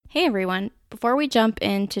Hey everyone, before we jump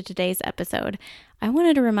into today's episode, I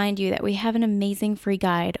wanted to remind you that we have an amazing free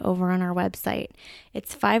guide over on our website.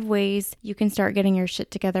 It's 5 ways you can start getting your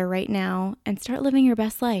shit together right now and start living your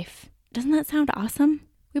best life. Doesn't that sound awesome?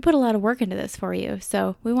 We put a lot of work into this for you,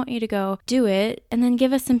 so we want you to go do it and then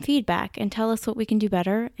give us some feedback and tell us what we can do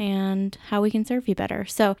better and how we can serve you better.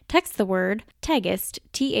 So text the word TAGYST,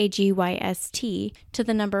 T-A-G-Y-S-T, to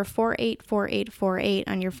the number 484848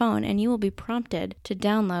 on your phone and you will be prompted to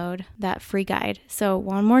download that free guide. So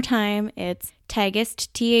one more time, it's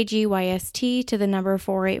TAGYST, T-A-G-Y-S-T, to the number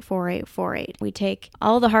 484848. We take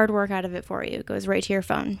all the hard work out of it for you. It goes right to your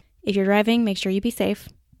phone. If you're driving, make sure you be safe.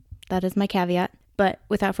 That is my caveat. But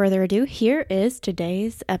without further ado, here is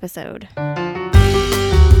today's episode.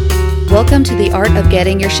 Welcome to the Art of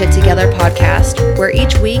Getting Your Shit Together podcast, where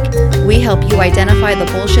each week we help you identify the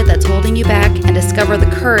bullshit that's holding you back and discover the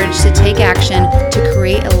courage to take action to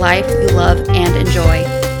create a life you love and enjoy.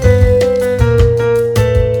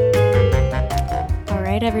 All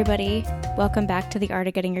right, everybody. Welcome back to the Art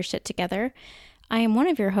of Getting Your Shit Together. I am one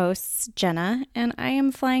of your hosts, Jenna, and I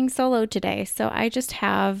am flying solo today. So I just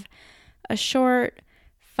have a short,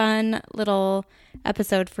 fun little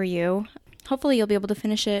episode for you. Hopefully you'll be able to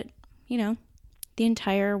finish it, the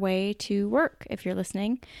entire way to work if you're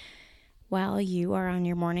listening while you are on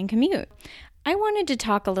your morning commute. I wanted to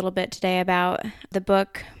talk a little bit today about the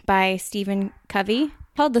book by Covey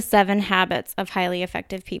called The 7 Habits of Highly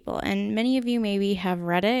Effective People. And many of you maybe have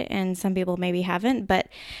read it and some people maybe haven't, but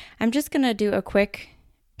I'm just going to do a quick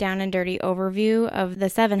down and dirty overview of the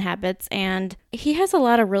 7 habits, and he has a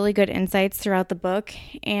lot of really good insights throughout the book,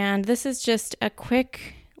 and this is just a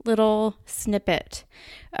quick little snippet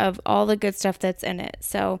of all the good stuff that's in it.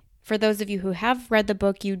 So for those of you who have read the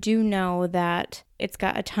book, you do know that it's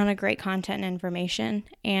got a ton of great content and information,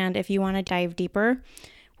 and if you want to dive deeper,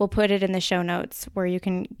 we'll put it in the show notes where you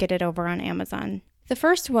can get it over on Amazon. The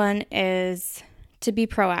first one is to be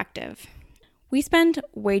proactive. We spend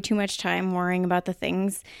way too much time worrying about the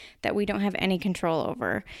things that we don't have any control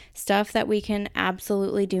over, stuff that we can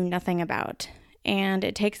absolutely do nothing about. And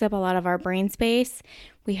it takes up a lot of our brain space.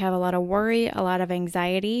 We have a lot of worry, a lot of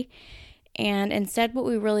anxiety. And instead, what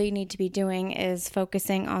we really need to be doing is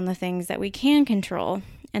focusing on the things that we can control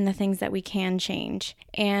and the things that we can change.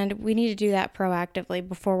 And we need to do that proactively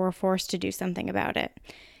before we're forced to do something about it.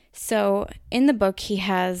 So in the book, he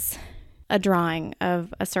has a drawing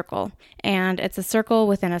of a circle, and it's a circle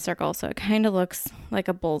within a circle, so it kind of looks like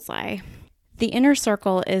a bullseye. The inner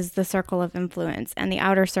circle is the circle of influence, and the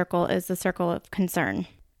outer circle is the circle of concern.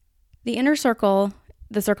 The inner circle,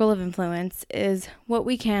 the circle of influence, is what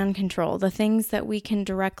we can control, the things that we can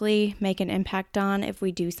directly make an impact on if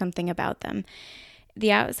we do something about them.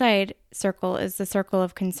 The outside circle is the circle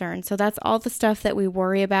of concern, so that's all the stuff that we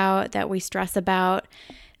worry about, that we stress about,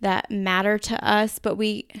 that matter to us, but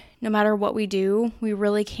no matter what we do, we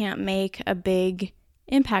really can't make a big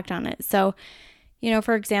impact on it. So,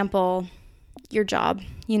 for example, your job,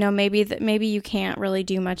 maybe you can't really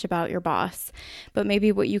do much about your boss, but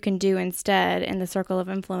maybe what you can do instead in the circle of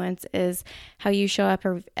influence is how you show up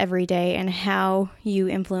every day and how you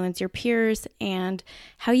influence your peers and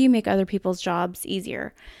how you make other people's jobs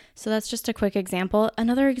easier. So that's just a quick example.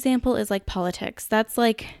 Another example is like politics. That's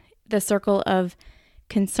like the circle of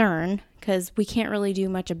concern, because we can't really do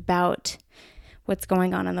much about what's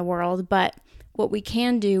going on in the world, but what we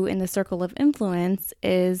can do in the circle of influence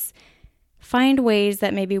is find ways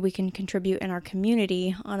that maybe we can contribute in our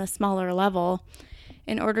community on a smaller level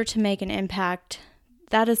in order to make an impact.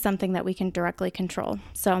 That is something that we can directly control.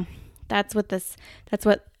 So that's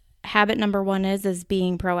what habit number 1 is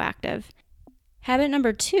being proactive. Habit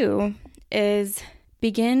number 2 is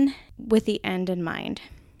begin with the end in mind.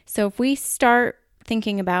 So if we start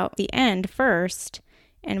thinking about the end first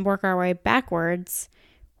and work our way backwards,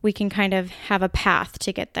 we can kind of have a path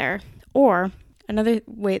to get there. Or another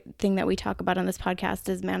thing that we talk about on this podcast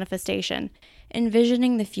is manifestation.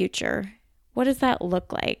 Envisioning the future. What does that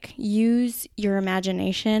look like? Use your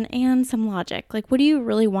imagination and some logic. Like, what do you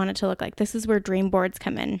really want it to look like? This is where dream boards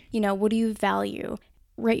come in. What do you value?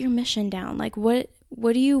 Write your mission down. Like, what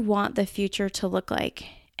do you want the future to look like?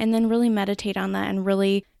 And then really meditate on that and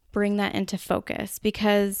really bring that into focus,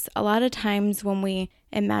 because a lot of times when we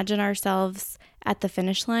imagine ourselves at the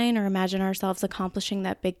finish line or imagine ourselves accomplishing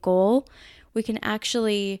that big goal, we can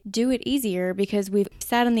actually do it easier because we've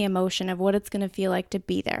sat in the emotion of what it's going to feel like to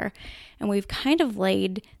be there. And we've kind of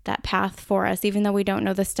laid that path for us, even though we don't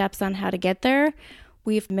know the steps on how to get there.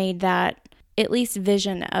 We've made that at least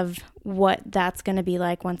vision of what that's going to be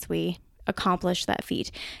like once we accomplish that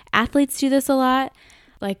feat. Athletes do this a lot.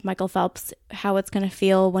 like Michael Phelps, how it's going to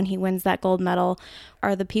feel when he wins that gold medal.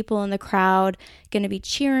 Are the people in the crowd going to be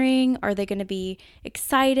cheering? Are they going to be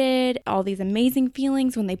excited? All these amazing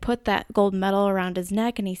feelings when they put that gold medal around his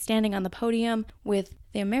neck and he's standing on the podium with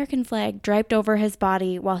the American flag draped over his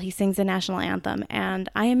body while he sings the national anthem. And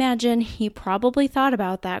I imagine he probably thought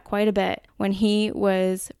about that quite a bit when he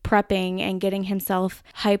was prepping and getting himself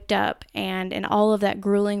hyped up and in all of that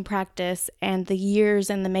grueling practice and the years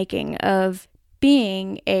in the making of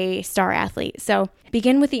being a star athlete. So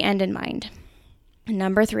begin with the end in mind.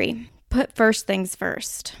 Number 3, put first things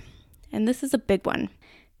first. And this is a big one.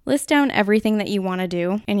 List down everything that you want to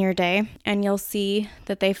do in your day, and you'll see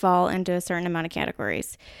that they fall into a certain amount of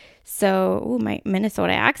categories. So, my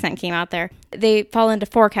Minnesota accent came out there. They fall into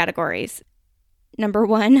 4 categories. Number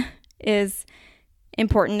 1 is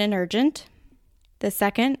important and urgent. The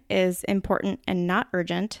second is important and not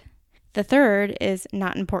urgent. The third is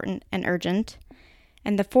not important and urgent.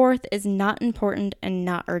 And the fourth is not important and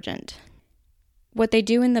not urgent. What they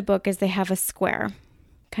do in the book is they have a square,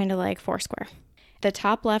 kind of like Foursquare. The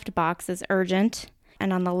top left box is urgent,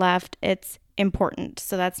 and on the left, it's important.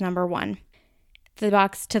 So that's number 1. The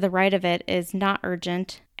box to the right of it is not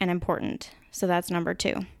urgent and important. So that's number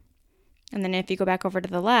 2. And then if you go back over to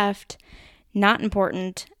the left, not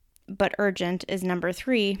important but urgent is number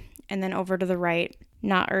 3. And then over to the right,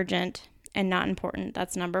 not urgent and not important.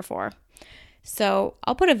 That's number 4. So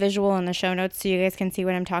I'll put a visual in the show notes so you guys can see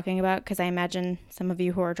what I'm talking about, because I imagine some of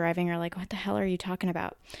you who are driving are like, what the hell are you talking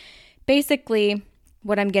about? Basically,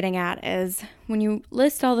 what I'm getting at is when you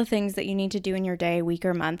list all the things that you need to do in your day, week,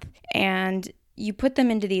 or month, and you put them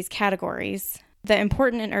into these categories, the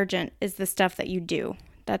important and urgent is the stuff that you do.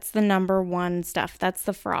 That's the number 1 stuff. That's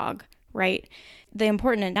the frog, right? The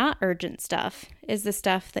important and not urgent stuff is the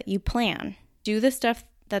stuff that you plan. Do the stuff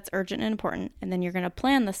that's urgent and important, and then you're going to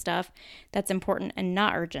plan the stuff that's important and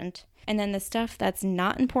not urgent. And then the stuff that's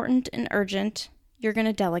not important and urgent, you're going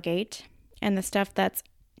to delegate. And the stuff that's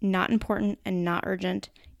not important and not urgent,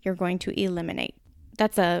 you're going to eliminate.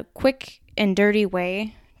 That's a quick and dirty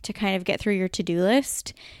way to kind of get through your to-do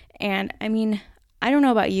list. And I mean, I don't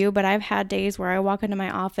know about you, but I've had days where I walk into my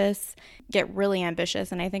office, get really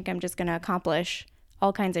ambitious, and I think I'm just going to accomplish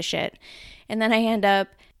all kinds of shit. And then I end up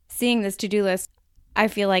seeing this to-do list. I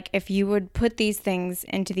feel like if you would put these things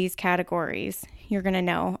into these categories, you're going to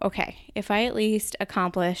know, okay, if I at least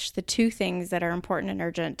accomplish the 2 things that are important and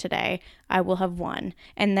urgent today, I will have won.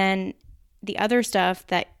 And then the other stuff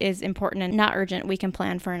that is important and not urgent, we can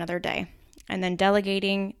plan for another day. And then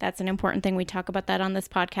delegating, that's an important thing. We talk about that on this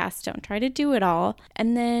podcast. Don't try to do it all.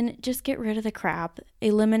 And then just get rid of the crap.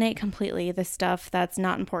 Eliminate completely the stuff that's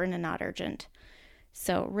not important and not urgent.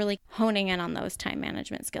 So really honing in on those time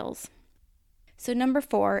management skills. So number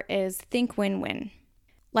 4 is think win-win.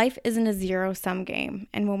 Life isn't a zero-sum game,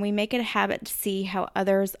 and when we make it a habit to see how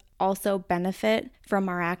others also benefit from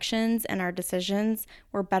our actions and our decisions,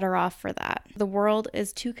 we're better off for that. The world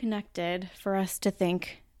is too connected for us to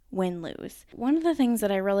think win-lose. One of the things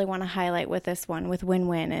that I really want to highlight with this one, with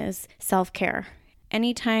win-win, is self-care.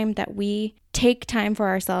 Anytime that we take time for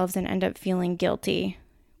ourselves and end up feeling guilty,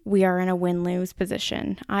 we are in a win-lose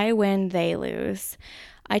position. I win, they lose.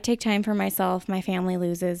 I take time for myself, my family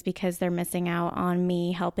loses because they're missing out on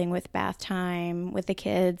me helping with bath time with the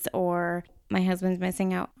kids, or my husband's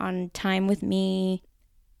missing out on time with me,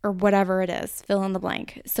 or whatever it is, fill in the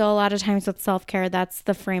blank. So a lot of times with self-care, that's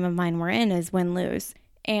the frame of mind we're in, is win-lose.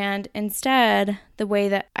 And instead, the way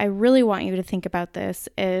that I really want you to think about this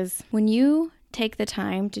is when you take the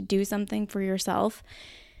time to do something for yourself,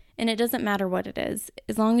 and it doesn't matter what it is,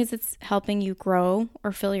 as long as it's helping you grow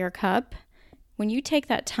or fill your cup, when you take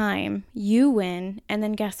that time, you win, and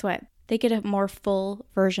then guess what? They get a more full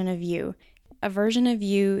version of you. A version of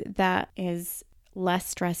you that is less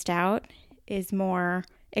stressed out, is more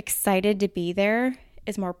excited to be there,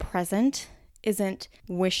 is more present, isn't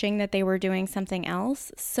wishing that they were doing something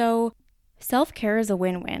else. So self-care is a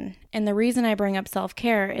win-win. And the reason I bring up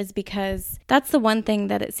self-care is because that's the one thing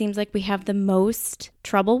that it seems like we have the most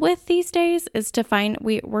trouble with these days, is to find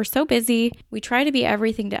we're so busy. We try to be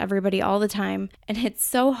everything to everybody all the time. And it's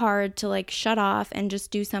so hard to shut off and just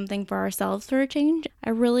do something for ourselves for a change.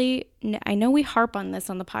 I know we harp on this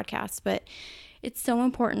on the podcast, but it's so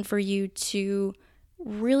important for you to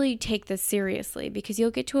really take this seriously, because you'll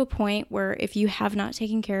get to a point where if you have not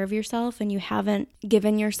taken care of yourself and you haven't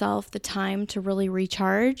given yourself the time to really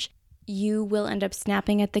recharge, you will end up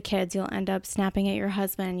snapping at the kids. You'll end up snapping at your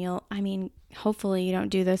husband. Hopefully you don't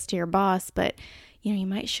do this to your boss, but you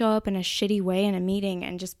might show up in a shitty way in a meeting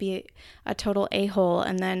and just be a total a-hole.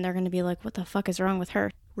 And then they're going to be like, what the fuck is wrong with her?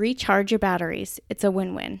 Recharge your batteries. It's a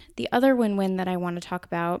win-win. The other win-win that I want to talk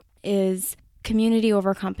about is community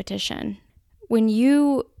over competition. When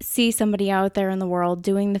you see somebody out there in the world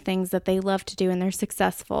doing the things that they love to do and they're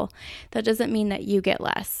successful, that doesn't mean that you get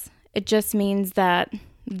less. It just means that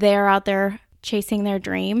they're out there chasing their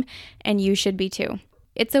dream and you should be too.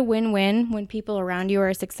 It's a win-win when people around you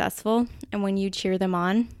are successful and when you cheer them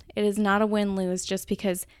on. It is not a win-lose just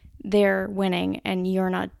because they're winning and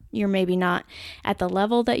you're maybe not at the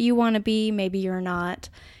level that you want to be. Maybe you're not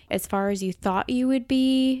as far as you thought you would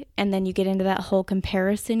be. And then you get into that whole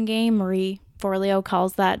comparison game. Marie Forleo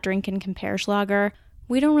calls that drink and compare schlager.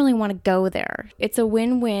 We don't really want to go there. It's a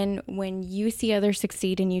win-win when you see others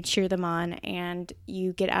succeed and you cheer them on and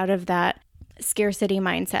you get out of that scarcity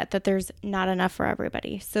mindset that there's not enough for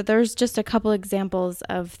everybody. So there's just a couple examples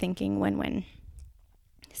of thinking win-win.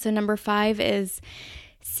 So number 5 is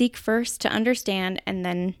seek first to understand and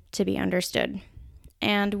then to be understood.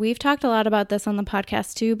 And we've talked a lot about this on the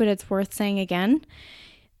podcast too, but it's worth saying again.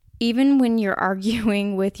 Even when you're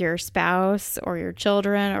arguing with your spouse or your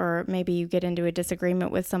children, or maybe you get into a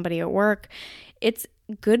disagreement with somebody at work, it's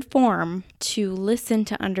good form to listen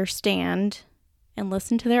to understand and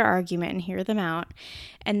listen to their argument and hear them out,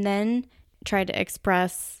 and then try to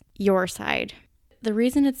express your side. The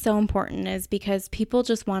reason it's so important is because people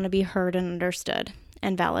just want to be heard and understood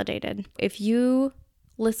and validated. If you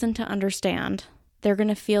listen to understand, they're going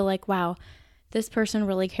to feel like, wow, this person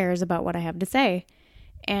really cares about what I have to say.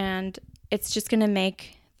 And it's just going to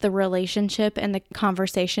make the relationship and the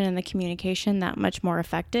conversation and the communication that much more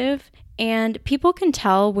effective. And people can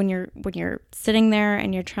tell when you're sitting there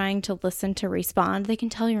and you're trying to listen to respond, they can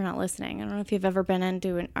tell you're not listening. I don't know if you've ever been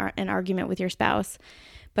into an argument with your spouse,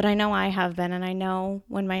 but I know I have been, and I know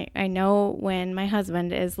when my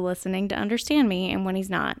husband is listening to understand me and when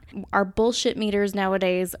he's not. Our bullshit meters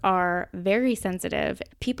nowadays are very sensitive.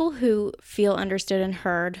 People who feel understood and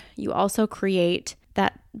heard, you also create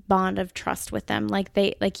that bond of trust with them.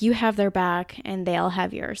 Like you have their back and they'll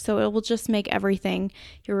have yours. So it will just make everything,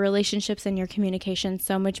 your relationships and your communication,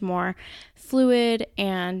 so much more fluid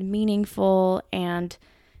and meaningful and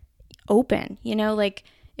open. Like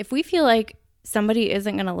if we feel like somebody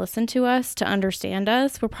isn't going to listen to us to understand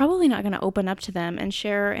us, we're probably not going to open up to them and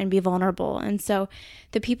share and be vulnerable. And so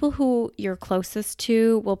the people who you're closest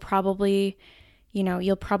to will probably,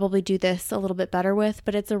 you'll probably do this a little bit better with,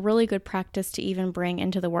 but it's a really good practice to even bring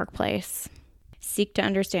into the workplace. Seek to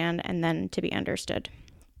understand and then to be understood.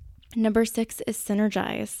 Number 6 is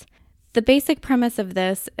synergize. The basic premise of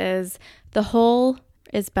this is the whole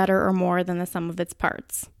is better or more than the sum of its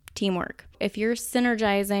parts. Teamwork. If you're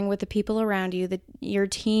synergizing with the people around you, your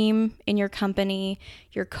team in your company,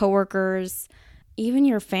 your coworkers, even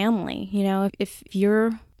your family, if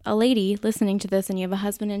you're a lady listening to this and you have a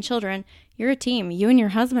husband and children, you're a team. You and your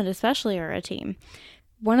husband especially are a team.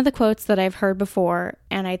 One of the quotes that I've heard before,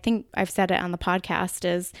 and I think I've said it on the podcast,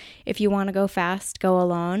 is if you want to go fast, go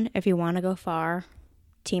alone. If you want to go far,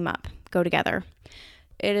 team up, go together.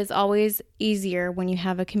 It is always easier when you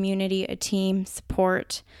have a community, a team,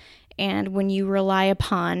 support, and when you rely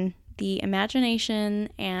upon the imagination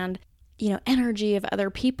and, energy of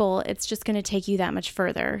other people. It's just going to take you that much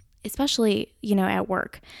further, especially, at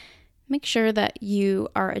work. Make sure that you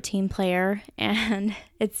are a team player and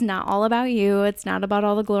it's not all about you. It's not about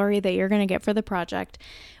all the glory that you're going to get for the project.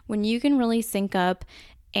 When you can really sync up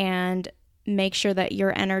and make sure that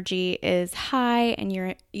your energy is high and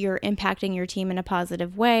you're impacting your team in a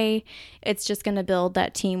positive way, it's just going to build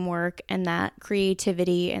that teamwork and that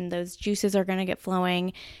creativity, and those juices are going to get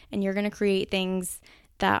flowing, and you're going to create things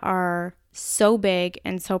that are so big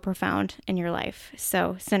and so profound in your life.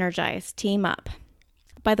 So synergize, team up.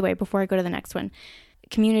 By the way, before I go to the next one,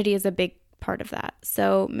 community is a big part of that.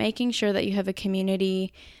 So making sure that you have a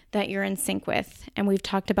community that you're in sync with. And we've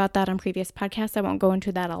talked about that on previous podcasts. I won't go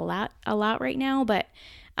into that a lot right now, but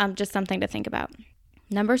just something to think about.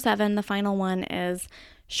 Number 7, the final one, is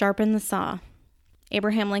sharpen the saw.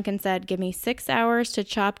 Abraham Lincoln said, "Give me 6 hours to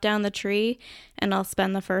chop down the tree, and I'll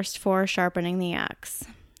spend the first 4 sharpening the axe."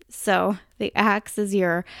 So the axe is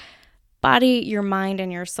your body, your mind,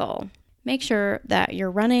 and your soul. Make sure that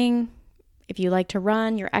you're running. If you like to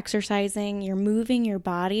run, you're exercising, you're moving your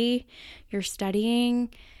body, you're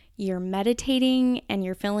studying, you're meditating, and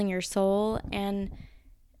you're filling your soul. And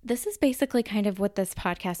this is basically kind of what this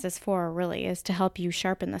podcast is for, really, is to help you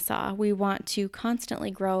sharpen the saw. We want to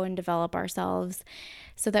constantly grow and develop ourselves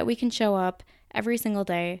so that we can show up every single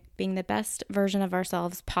day being the best version of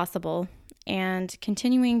ourselves possible. And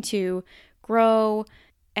continuing to grow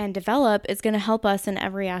and develop is going to help us in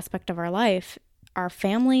every aspect of our life. Our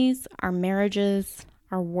families, our marriages,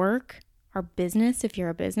 our work, our business if you're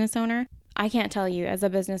a business owner. I can't tell you, as a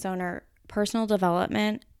business owner, personal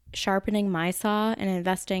development, sharpening my saw and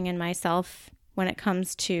investing in myself when it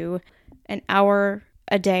comes to an hour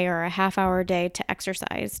a day or a half hour a day to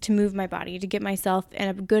exercise, to move my body, to get myself in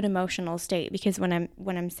a good emotional state, because when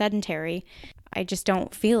I'm sedentary, I just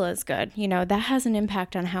don't feel as good. That has an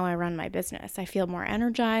impact on how I run my business. I feel more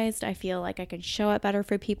energized. I feel like I can show up better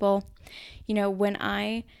for people. When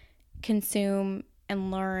I consume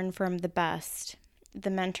and learn from the best, the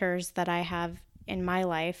mentors that I have in my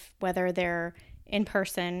life, whether they're in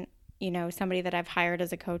person, somebody that I've hired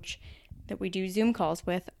as a coach that we do Zoom calls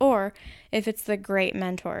with, or if it's the great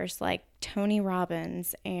mentors like Tony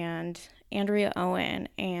Robbins and Andrea Owen,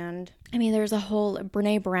 and there's a whole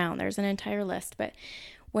Brene Brown, there's an entire list. But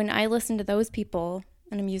when I listen to those people,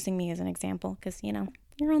 and I'm using me as an example because,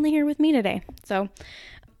 you're only here with me today. So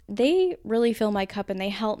they really fill my cup and they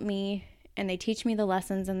help me and they teach me the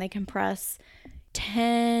lessons and they compress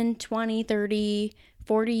 10, 20, 30,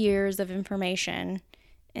 40 years of information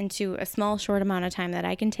into a small, short amount of time that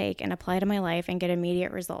I can take and apply to my life and get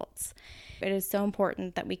immediate results. It is so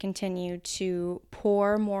important that we continue to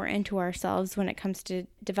pour more into ourselves when it comes to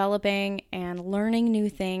developing and learning new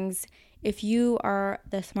things. If you are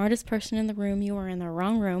the smartest person in the room, you are in the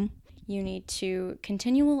wrong room. You need to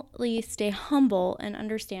continually stay humble and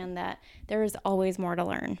understand that there is always more to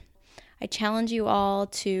learn. I challenge you all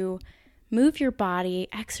to move your body,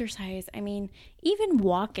 exercise. Even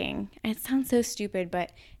walking. It sounds so stupid,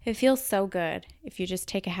 but it feels so good if you just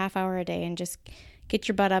take a half hour a day and just get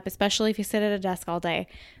your butt up, especially if you sit at a desk all day.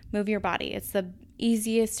 Move your body. It's the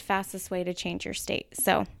easiest, fastest way to change your state.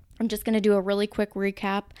 So I'm just going to do a really quick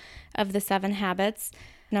recap of the 7 habits.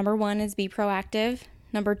 Number 1 is be proactive.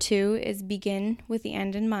 Number 2 is begin with the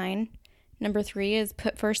end in mind. Number 3 is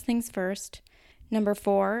put first things first. Number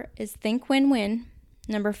 4 is think win-win.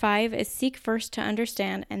 Number 5 is seek first to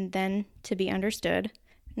understand and then to be understood.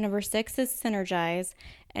 Number 6 is synergize.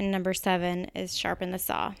 And number 7 is sharpen the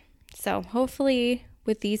saw. So hopefully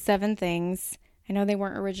with these 7 things, I know they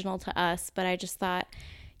weren't original to us, but I just thought,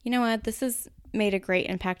 you know what, this has made a great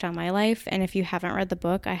impact on my life. And if you haven't read the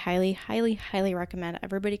book, I highly, highly, highly recommend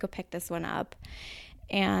everybody go pick this one up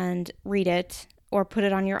and read it or put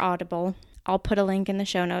it on your Audible. I'll put a link in the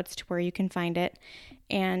show notes to where you can find it.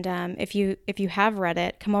 And if you have read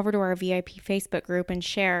it, come over to our VIP Facebook group and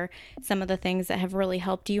share some of the things that have really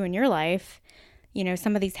helped you in your life.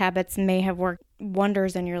 Some of these habits may have worked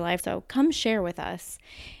wonders in your life, so come share with us.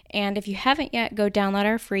 And if you haven't yet, go download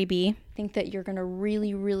our freebie. I think that you're going to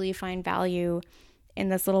really, really find value in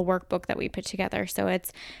this little workbook that we put together. So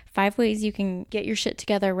it's 5 ways you can get your shit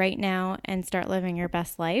together right now and start living your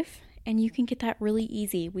best life. And you can get that really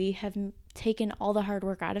easy. We have taken all the hard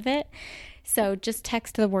work out of it. So just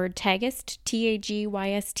text the word TAGYST,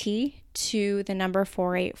 TAGYST, to the number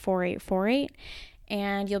 484848.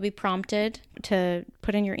 And you'll be prompted to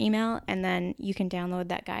put in your email, and then you can download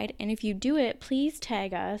that guide. And if you do it, please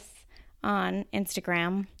tag us on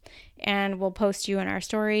Instagram, and we'll post you in our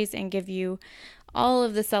stories and give you all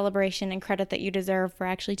of the celebration and credit that you deserve for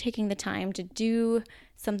actually taking the time to do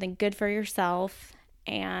something good for yourself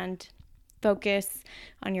and focus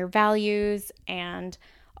on your values and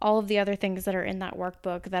all of the other things that are in that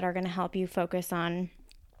workbook that are going to help you focus on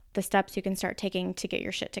the steps you can start taking to get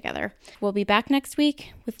your shit together. We'll be back next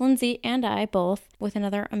week with Lindsay and I both with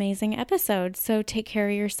another amazing episode. So take care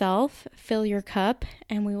of yourself, fill your cup,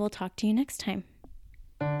 and we will talk to you next time.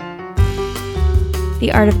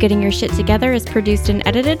 The Art of Getting Your Shit Together is produced and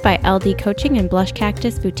edited by LD Coaching and Blush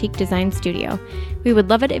Cactus Boutique Design Studio. We would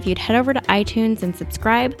love it if you'd head over to iTunes and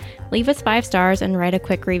subscribe, leave us 5 stars, and write a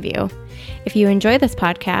quick review. If you enjoy this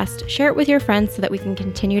podcast, share it with your friends so that we can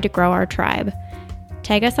continue to grow our tribe.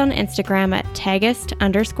 Tag us on Instagram at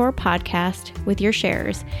tagist_podcast with your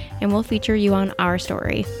shares, and we'll feature you on our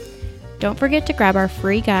story. Don't forget to grab our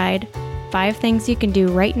free guide, 5 things you can do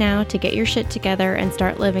right now to get your shit together and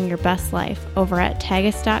start living your best life, over at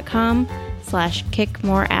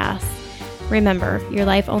tagist.com/kickmoreass. Remember, your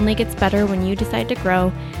life only gets better when you decide to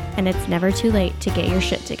grow, and it's never too late to get your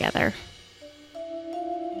shit together.